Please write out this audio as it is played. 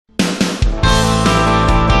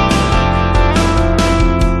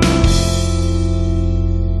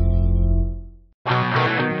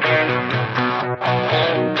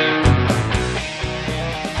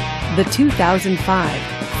the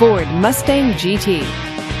 2005 Ford Mustang GT.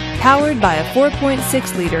 Powered by a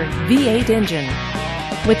 4.6-liter V8 engine.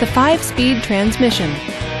 With a 5-speed transmission,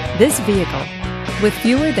 this vehicle, with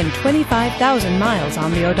fewer than 25,000 miles on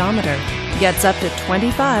the odometer, gets up to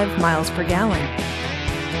 25 miles per gallon.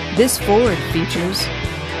 This Ford features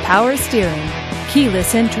power steering,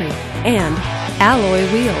 keyless entry, and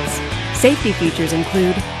alloy wheels. Safety features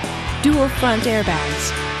include dual front airbags,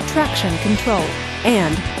 traction control,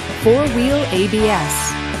 and 4-wheel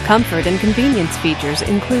ABS. Comfort and convenience features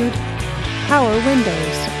include power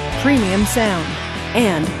windows, premium sound,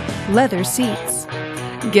 and leather seats.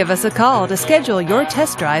 Give us a call to schedule your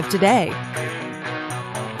test drive today.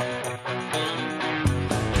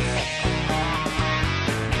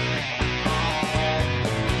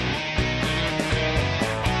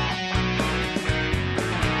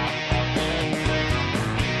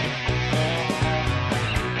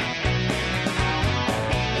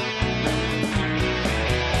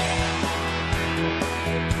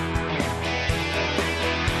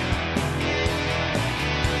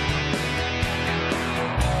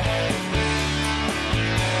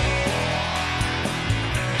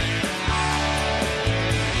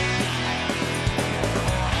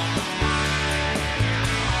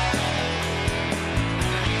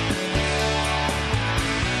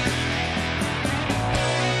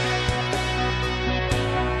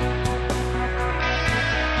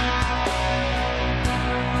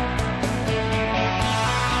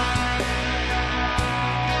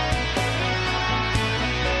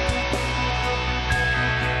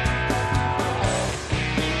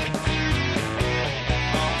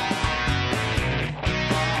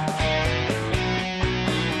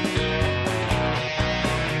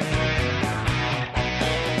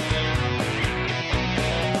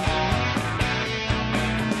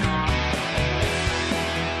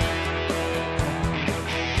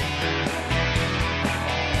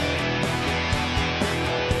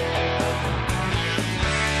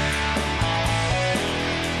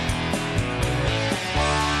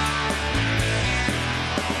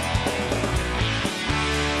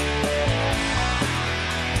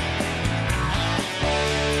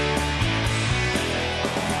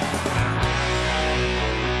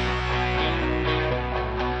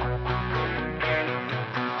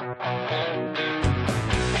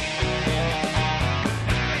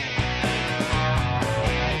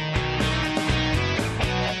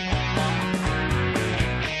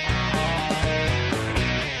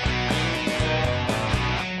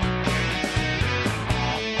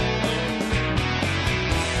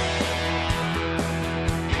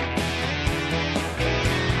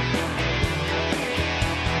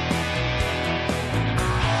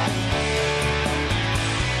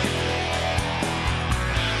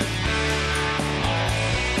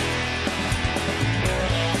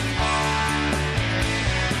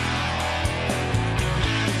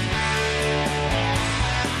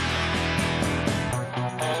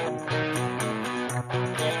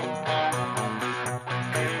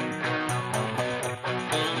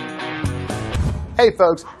 Hey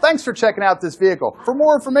folks, thanks for checking out this vehicle. For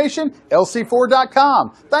more information,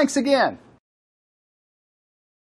 lc4.com. Thanks again.